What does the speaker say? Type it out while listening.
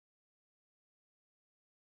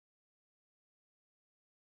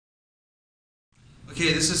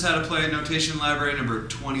Okay, this is how to play notation library number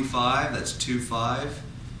 25, that's 2-5.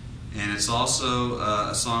 And it's also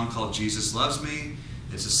a song called Jesus Loves Me.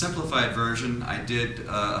 It's a simplified version. I did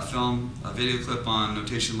a video clip on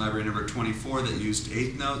notation library number 24 that used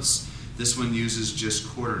eighth notes. This one uses just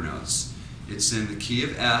quarter notes. It's in the key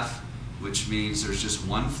of F, which means there's just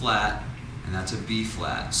one flat, and that's a B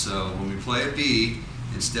flat. So when we play a B,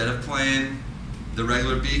 instead of playing the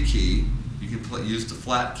regular B key, you can use the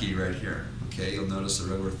flat key right here. Okay, you'll notice the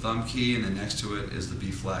regular thumb key, and then next to it is the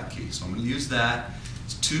B flat key. So I'm going to use that.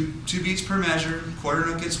 It's two beats per measure. Quarter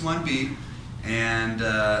note gets one beat, and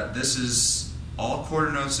this is all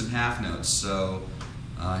quarter notes and half notes. So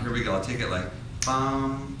here we go. I'll take it like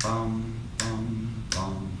bum bum bum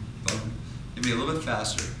bum bum. Maybe a little bit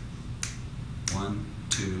faster. 1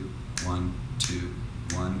 2 1 2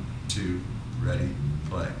 1 2. Ready,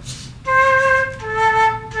 play.